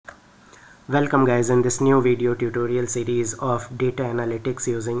Welcome guys in this new video tutorial series of data analytics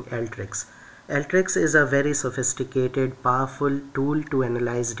using Alteryx. Alteryx is a very sophisticated, powerful tool to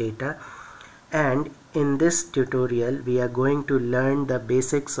analyze data, and in this tutorial we are going to learn the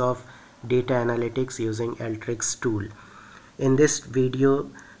basics of data analytics using Alteryx tool. In this video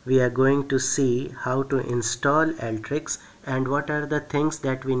we are going to see how to install Alteryx and what are the things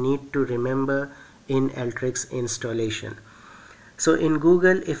that we need to remember in Alteryx installation. So in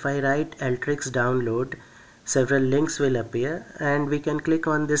Google, if I write Alteryx download, several links will appear and we can click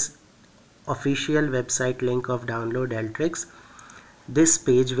on this official website link of download Alteryx. This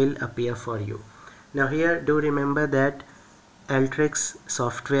page will appear for you. Now here, do remember that Alteryx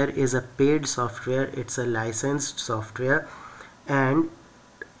software is a paid software. It's a licensed software, and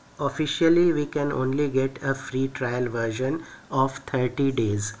officially we can only get a free trial version of 30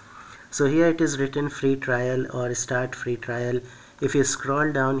 days. So here it is written free trial or start free trial. If you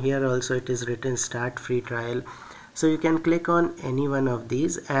scroll down here also it is written start free trial. So you can click on any one of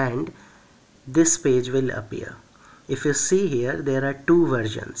these and this page will appear. If you see here, there are two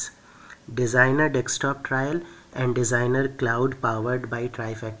versions, Designer Desktop Trial and Designer Cloud powered by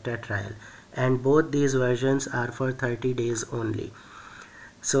Trifecta Trial, and both these versions are for 30 days only.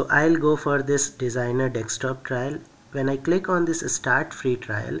 So I'll go for this Designer Desktop Trial. When I click on this start free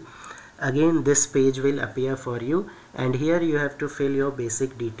trial, again this page will appear for you, and here you have to fill your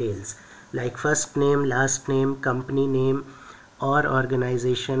basic details like first name, last name, company name or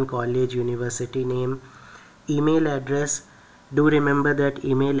organization, college, university name, email address. Do remember that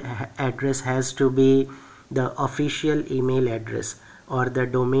email address has to be the official email address or the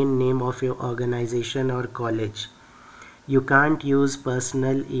domain name of your organization or college. You can't use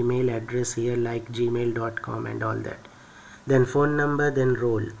personal email address here like gmail.com and all that. Then phone number, then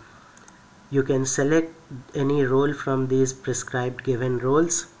role. You can select any role from these prescribed given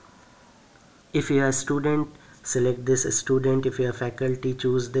roles. If you are a student, select this student. If you are faculty,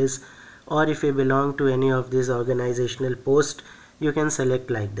 choose this. Or if you belong to any of these organizational posts, you can select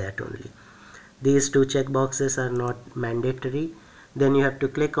like that only. These two checkboxes are not mandatory. Then you have to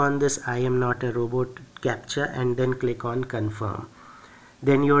click on this I am not a robot captcha and then click on confirm.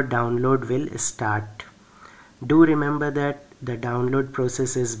 Then your download will start. Do remember that the download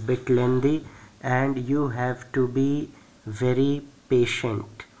process is a bit lengthy and you have to be very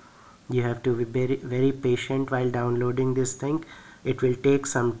patient. You have to be very patient while downloading this thing. It will take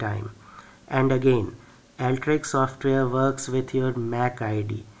some time. And again, Alteryx software works with your Mac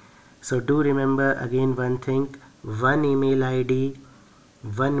ID. So do remember again one thing, one email ID,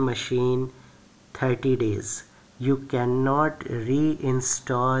 one machine, 30 days. You cannot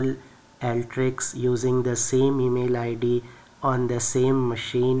reinstall Alteryx using the same email ID on the same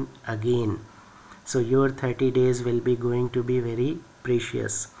machine again. So your 30 days will be going to be very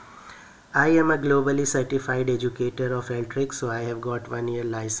precious. I am a globally certified educator of Alteryx, so I have got 1 year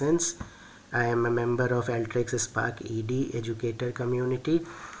license. I am a member of Alteryx Spark ED educator community.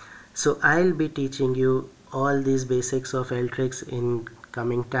 So I'll be teaching you all these basics of Alteryx in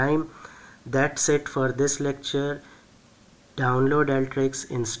coming time. That's it for this lecture. Download Alteryx,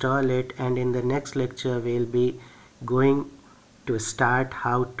 install it, and in the next lecture we'll be going to start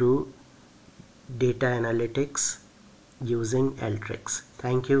how to data analytics using Alteryx.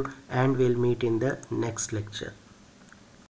 Thank you, and we'll meet in the next lecture.